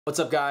What's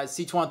up guys,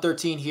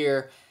 C2113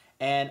 here,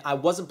 and I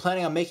wasn't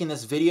planning on making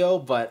this video,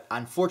 but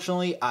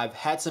unfortunately I've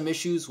had some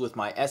issues with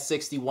my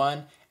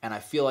S61 and I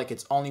feel like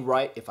it's only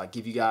right if I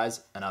give you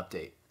guys an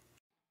update.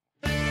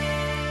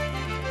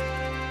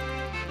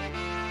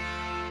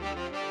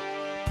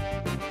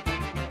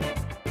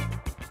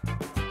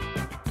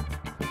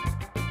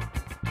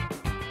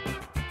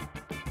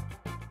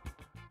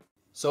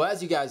 So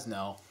as you guys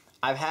know,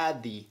 I've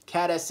had the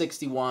CAT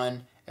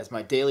S61 as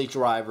my daily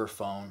driver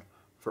phone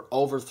for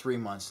over 3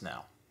 months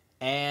now.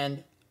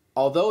 And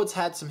although it's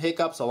had some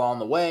hiccups along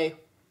the way,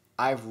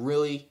 I've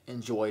really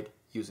enjoyed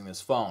using this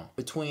phone.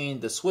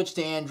 Between the switch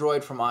to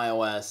Android from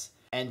iOS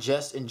and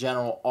just in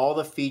general all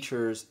the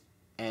features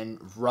and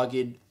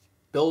rugged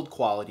build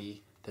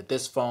quality that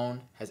this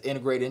phone has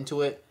integrated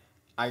into it,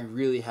 I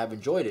really have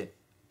enjoyed it.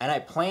 And I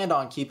planned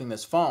on keeping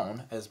this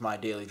phone as my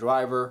daily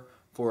driver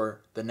for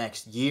the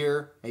next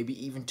year,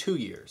 maybe even 2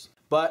 years.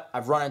 But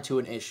I've run into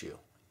an issue,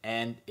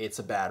 and it's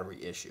a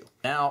battery issue.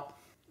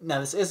 Now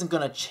this isn't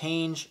going to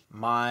change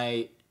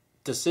my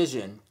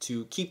decision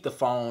to keep the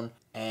phone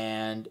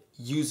and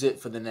use it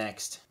for the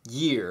next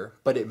year,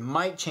 but it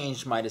might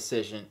change my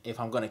decision if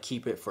I'm going to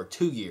keep it for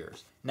 2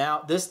 years. Now,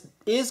 this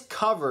is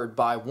covered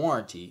by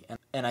warranty,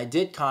 and I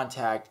did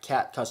contact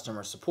CAT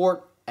customer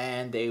support,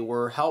 and they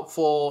were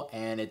helpful,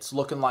 and it's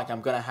looking like I'm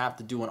going to have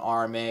to do an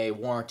RMA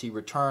warranty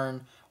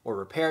return or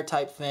repair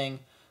type thing.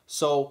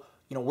 So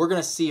we're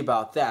going to see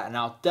about that, and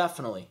I'll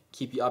definitely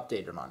keep you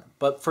updated on it.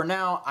 But for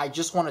now, I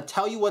just want to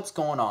tell you what's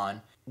going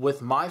on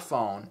with my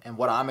phone and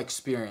what I'm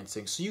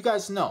experiencing so you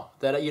guys know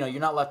that you're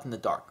not left in the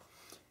dark.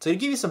 So to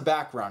give you some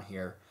background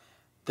here,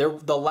 the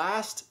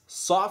last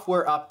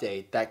software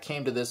update that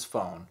came to this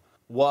phone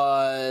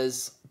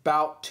was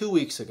about 2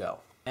 weeks ago.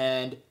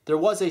 And there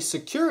was a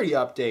security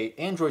update,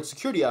 Android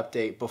security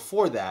update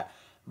before that,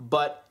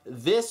 but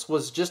this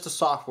was just a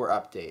software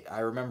update. I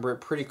remember it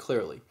pretty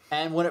clearly.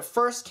 And when it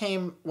first got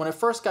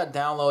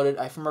downloaded,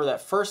 I remember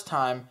that first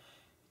time,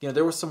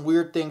 there were some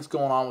weird things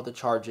going on with the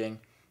charging,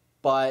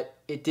 but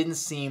it didn't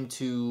seem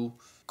to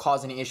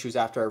cause any issues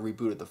after I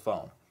rebooted the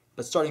phone.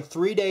 But starting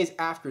 3 days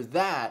after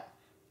that,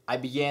 I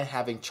began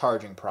having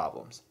charging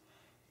problems.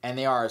 And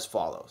they are as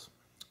follows.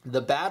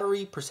 The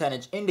battery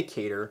percentage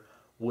indicator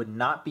would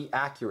not be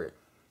accurate.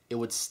 It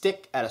would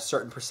stick at a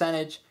certain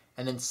percentage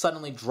and then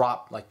suddenly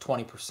drop like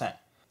 20%.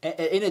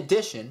 In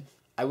addition,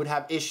 I would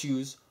have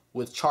issues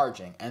with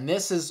charging, and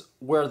this is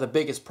where the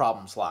biggest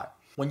problems lie.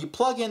 When you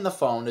plug in the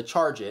phone to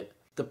charge it,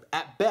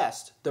 at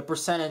best, the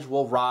percentage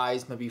will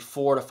rise maybe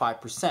 4 to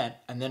 5%,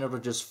 and then it'll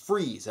just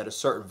freeze at a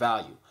certain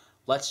value.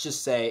 Let's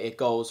just say it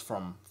goes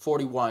from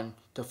 41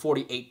 to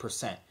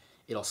 48%.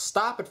 It'll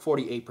stop at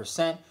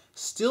 48%,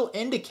 still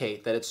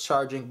indicate that it's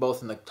charging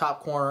both in the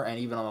top corner and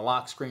even on the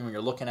lock screen when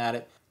you're looking at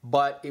it,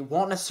 but it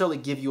won't necessarily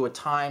give you a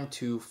time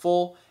to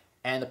full,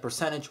 and the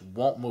percentage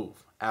won't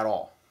move at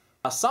all.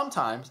 Now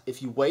sometimes,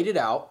 if you wait it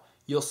out,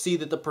 you'll see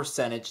that the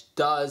percentage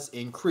does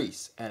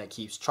increase and it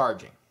keeps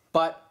charging.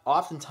 But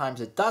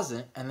oftentimes it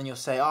doesn't, and then you'll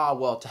say, oh,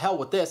 well, to hell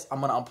with this,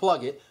 I'm going to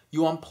unplug it.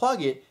 You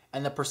unplug it,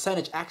 and the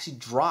percentage actually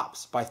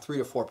drops by 3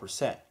 to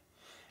 4%.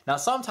 Now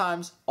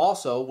sometimes,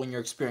 also, when you're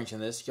experiencing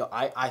this,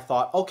 I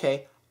thought,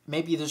 okay,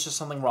 maybe there's just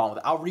something wrong with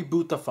it. I'll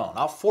reboot the phone.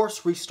 I'll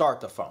force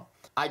restart the phone.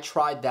 I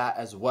tried that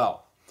as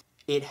well.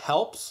 It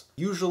helps.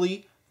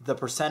 Usually the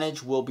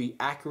percentage will be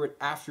accurate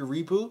after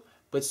reboot,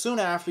 but soon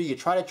after you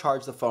try to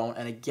charge the phone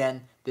and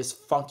again this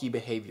funky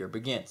behavior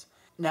begins.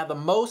 Now the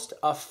most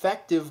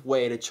effective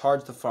way to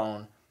charge the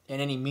phone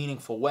in any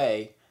meaningful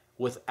way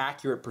with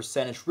accurate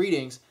percentage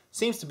readings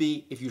seems to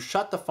be if you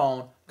shut the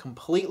phone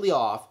completely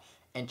off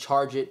and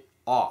charge it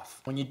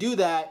off. When you do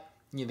that,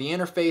 the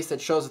interface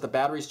that shows that the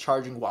battery's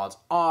charging while it's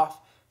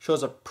off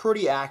shows a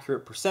pretty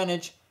accurate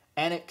percentage,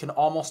 and it can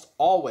almost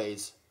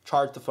always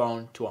charge the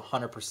phone to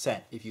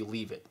 100% if you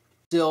leave it.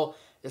 Still,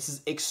 this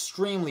is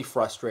extremely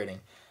frustrating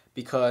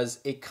because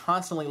it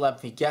constantly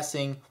left me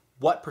guessing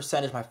what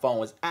percentage my phone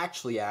was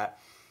actually at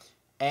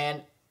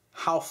and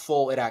how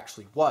full it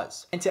actually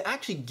was. And to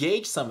actually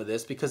gauge some of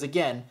this, because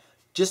again,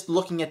 just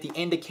looking at the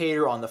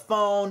indicator on the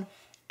phone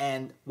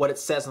and what it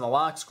says on the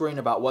lock screen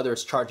about whether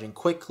it's charging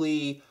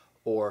quickly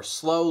or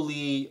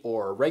slowly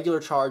or regular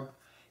charge,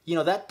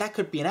 that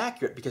could be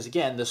inaccurate because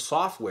again, the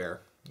software,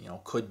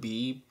 could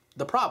be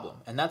the problem.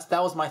 And that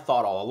was my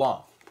thought all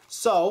along.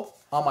 So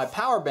on my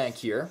power bank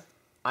here,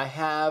 I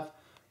have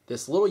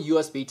this little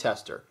USB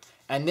tester,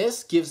 and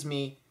this gives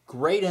me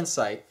great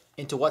insight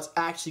into what's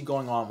actually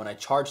going on when I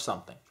charge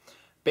something.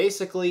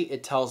 Basically,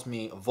 it tells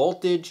me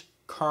voltage,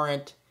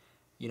 current,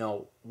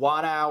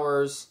 watt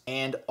hours,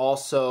 and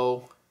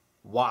also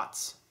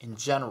watts in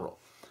general.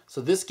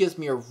 So this gives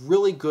me a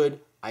really good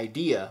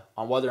idea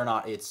on whether or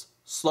not it's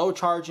slow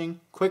charging,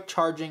 quick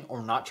charging,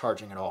 or not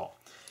charging at all.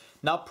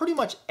 Now, pretty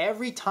much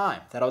every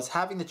time that I was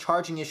having the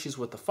charging issues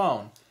with the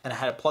phone, and I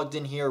had it plugged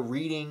in here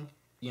reading,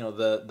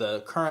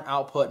 the current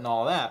output and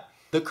all that,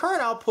 the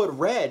current output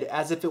read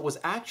as if it was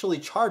actually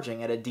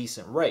charging at a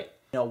decent rate.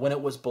 When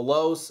it was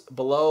below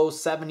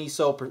 70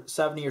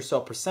 or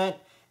so percent,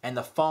 and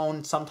the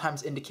phone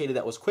sometimes indicated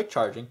that was quick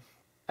charging,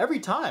 every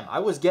time I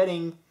was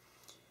getting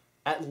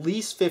at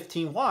least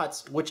 15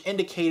 watts, which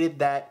indicated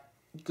that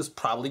it was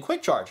probably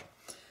quick charging.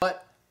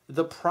 But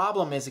the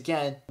problem is,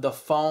 again, the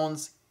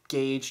phone's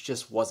gauge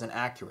just wasn't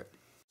accurate.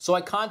 So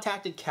I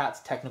contacted CAT's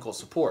technical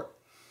support.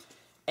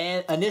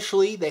 And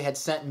initially they had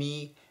sent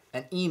me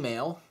an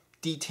email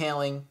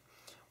detailing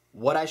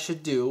what I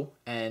should do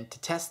and to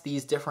test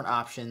these different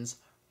options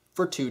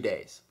for 2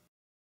 days.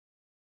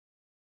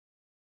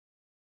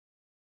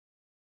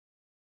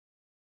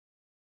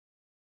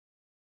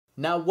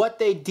 Now what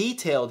they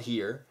detailed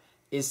here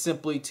is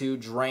simply to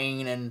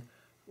drain and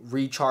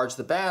recharge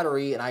the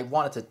battery, and I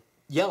wanted to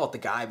yell at the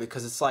guy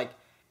because it's like,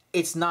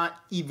 it's not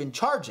even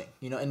charging.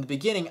 You know, in the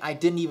beginning, I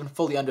didn't even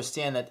fully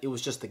understand that it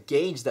was just the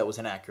gauge that was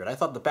inaccurate. I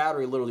thought the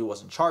battery literally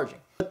wasn't charging.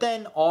 But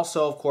then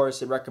also, of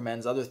course, it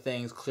recommends other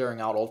things, clearing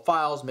out old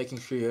files, making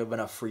sure you have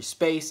enough free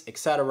space,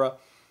 etc.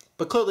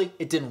 But clearly,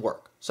 it didn't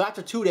work. So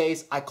after 2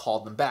 days, I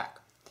called them back.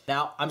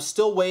 Now, I'm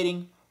still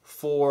waiting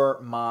for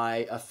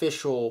my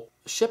official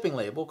shipping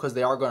label because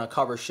they are going to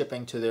cover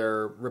shipping to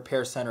their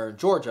repair center in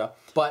Georgia.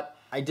 But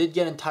I did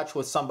get in touch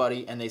with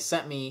somebody and they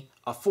sent me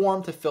a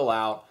form to fill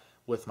out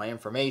with my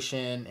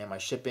information and my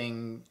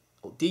shipping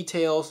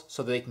details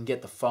so that they can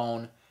get the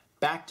phone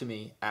back to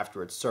me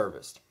after it's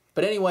serviced.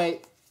 But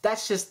anyway,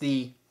 that's just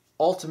the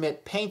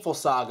ultimate painful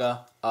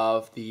saga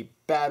of the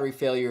battery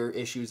failure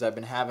issues I've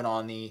been having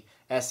on the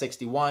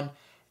S61.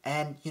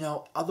 And, you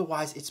know,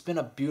 otherwise, it's been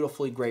a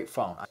beautifully great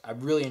phone. I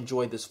really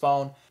enjoyed this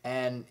phone,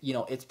 and, you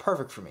know, it's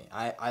perfect for me.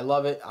 I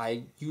love it.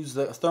 I use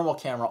the thermal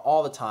camera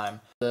all the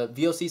time. The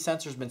VOC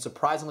sensor has been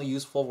surprisingly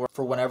useful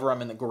for whenever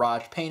I'm in the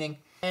garage painting.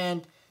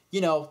 And,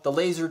 you know, the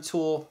laser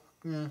tool,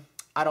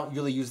 I don't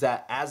really use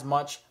that as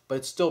much, but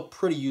it's still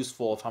pretty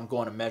useful if I'm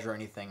going to measure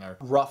anything or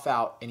rough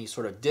out any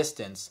sort of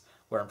distance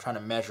where I'm trying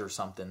to measure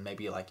something,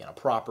 maybe like in a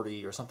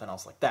property or something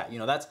else like that. You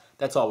know,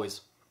 that's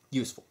always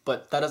useful,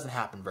 but that doesn't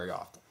happen very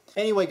often.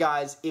 Anyway,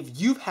 guys,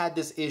 if you've had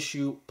this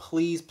issue,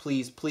 please,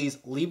 please, please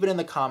leave it in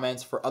the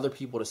comments for other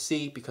people to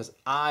see, because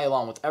I,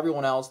 along with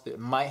everyone else that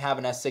might have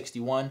an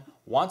S61,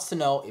 wants to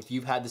know if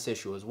you've had this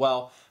issue as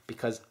well,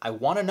 because I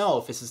want to know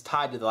if this is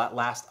tied to that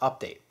last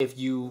update. If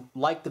you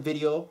liked the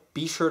video,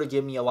 be sure to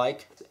give me a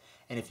like.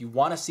 And if you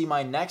want to see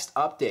my next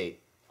update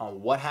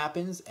on what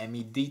happens and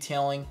me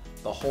detailing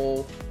the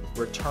whole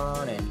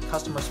return and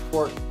customer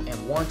support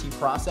and warranty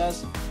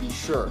process, be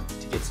sure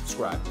to get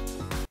subscribed.